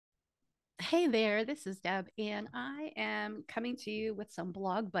Hey there, this is Deb, and I am coming to you with some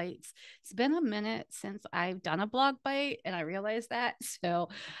blog bites. It's been a minute since I've done a blog bite, and I realized that. So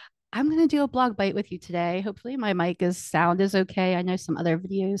I'm going to do a blog bite with you today. Hopefully, my mic is sound is okay. I know some other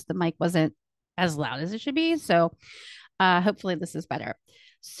videos, the mic wasn't as loud as it should be. So hopefully, this is better.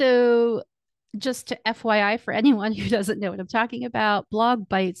 So, just to FYI for anyone who doesn't know what I'm talking about, blog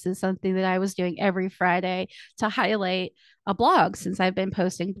bites is something that I was doing every Friday to highlight a blog since I've been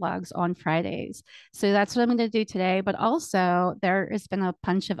posting blogs on Fridays. So that's what I'm going to do today. But also, there has been a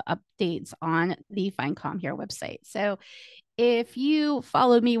bunch of updates on the Find Calm Here website. So if you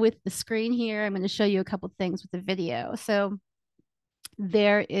follow me with the screen here, I'm going to show you a couple things with the video. So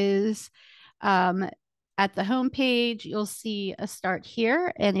there is um, at the home page, you'll see a start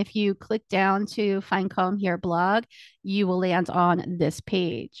here. And if you click down to Find Calm Here blog, you will land on this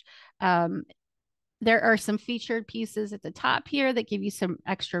page. Um, there are some featured pieces at the top here that give you some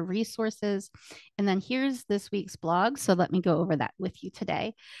extra resources. And then here's this week's blog. So let me go over that with you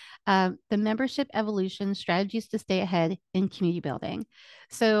today. The membership evolution strategies to stay ahead in community building.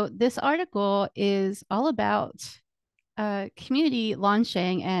 So this article is all about community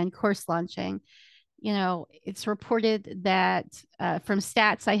launching and course launching. It's reported that from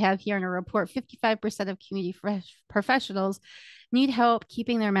stats I have here in a report, 55% of community professionals need help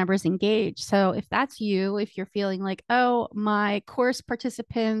keeping their members engaged. So if that's you, if you're feeling like, oh, my course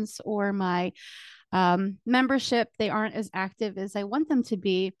participants or my membership, they aren't as active as I want them to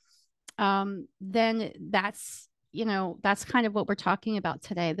be, then that's kind of what we're talking about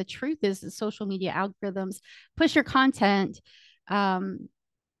today. The truth is that social media algorithms push your content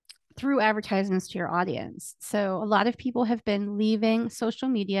through advertisements to your audience. So a lot of people have been leaving social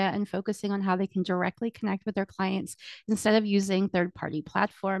media and focusing on how they can directly connect with their clients instead of using third-party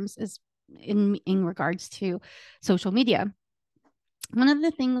platforms as in regards to social media. One of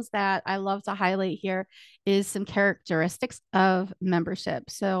the things that I love to highlight here is some characteristics of membership.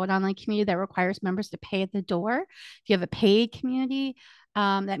 So, an online community that requires members to pay at the door. If you have a paid community,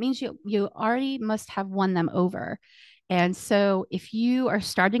 that means you already must have won them over. And so, if you are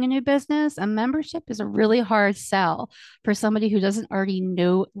starting a new business, a membership is a really hard sell for somebody who doesn't already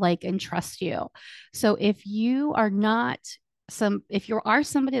know, like, and trust you. So, if you are not if you are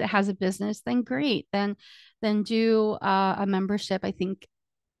somebody that has a business, then great. Then do a membership. I think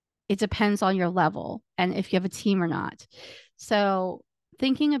it depends on your level and if you have a team or not. So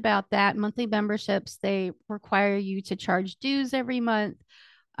thinking about that, monthly memberships, they require you to charge dues every month.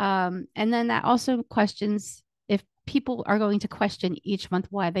 And then that also questions if people are going to question each month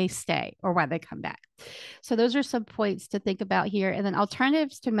why they stay or why they come back. So those are some points to think about here. And then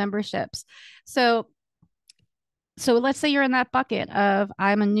alternatives to memberships. So let's say you're in that bucket of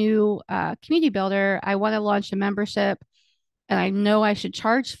I'm a new community builder. I want to launch a membership and I know I should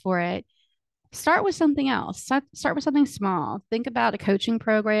charge for it. Start with something else. Start with something small. Think about a coaching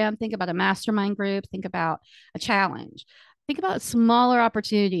program. Think about a mastermind group. Think about a challenge. Think about smaller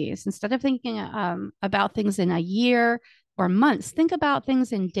opportunities. Instead of thinking about things in a year or months, think about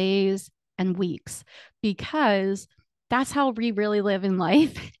things in days and weeks because that's how we really live in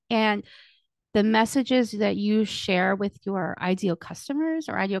life. And the messages that you share with your ideal customers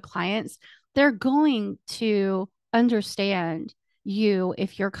or ideal clients, they're going to understand you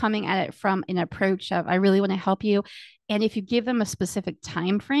if you're coming at it from an approach of I really want to help you, and if you give them a specific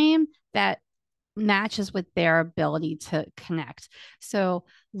time frame that matches with their ability to connect. So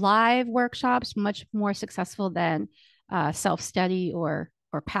live workshops much more successful than self-study or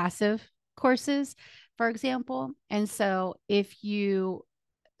passive courses, for example. And so if you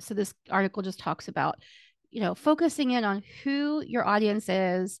so this article just talks about focusing in on who your audience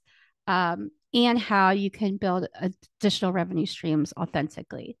is, and how you can build additional revenue streams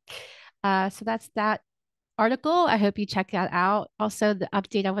authentically. So that's that article. I hope you check that out. Also, the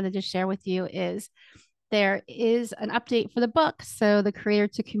update I wanted to share with you is there is an update for the book. So the Creator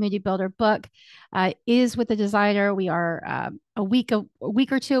to Community Builder book is with the designer. We are a week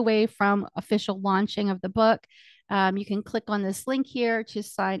or two away from official launching of the book. You can click on this link here to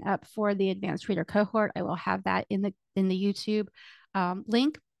sign up for the advanced reader cohort. I will have that in the YouTube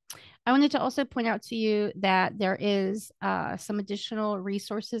link. I wanted to also point out to you that there is some additional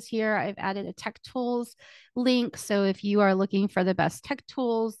resources here. I've added a tech tools link. So if you are looking for the best tech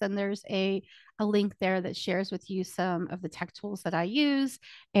tools, then there's a link there that shares with you some of the tech tools that I use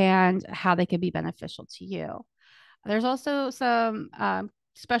and how they can be beneficial to you. There's also some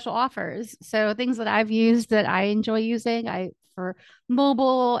special offers. So things that I've used that I enjoy using, for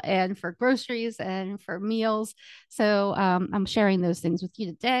mobile and for groceries and for meals. So I'm sharing those things with you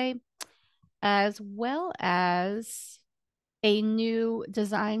today, as well as a new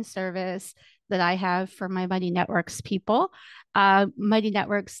design service that I have for my Mighty Networks people. Mighty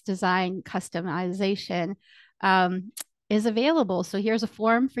Networks design customization um, is available. So here's a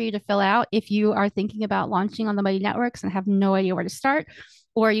form for you to fill out if you are thinking about launching on the Mighty Networks and have no idea where to start,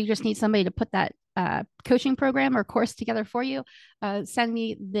 or you just need somebody to put that coaching program or course together for you. Send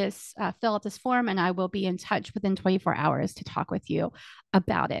me this, fill out this form, and I will be in touch within 24 hours to talk with you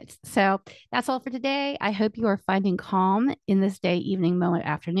about it. So that's all for today. I hope you are finding calm in this day, evening, moment,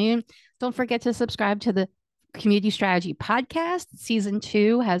 afternoon. Don't forget to subscribe to the Community Strategy Podcast. Season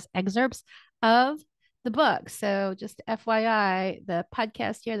 2 has excerpts of the book. So just FYI, the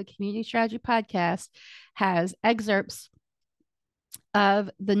podcast here, the Community Strategy Podcast, has excerpts of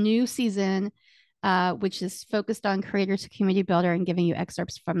the new season, which is focused on creators, community builder, and giving you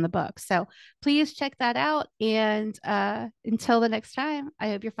excerpts from the book. So please check that out. And until the next time, I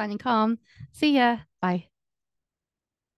hope you're finding calm. See ya. Bye.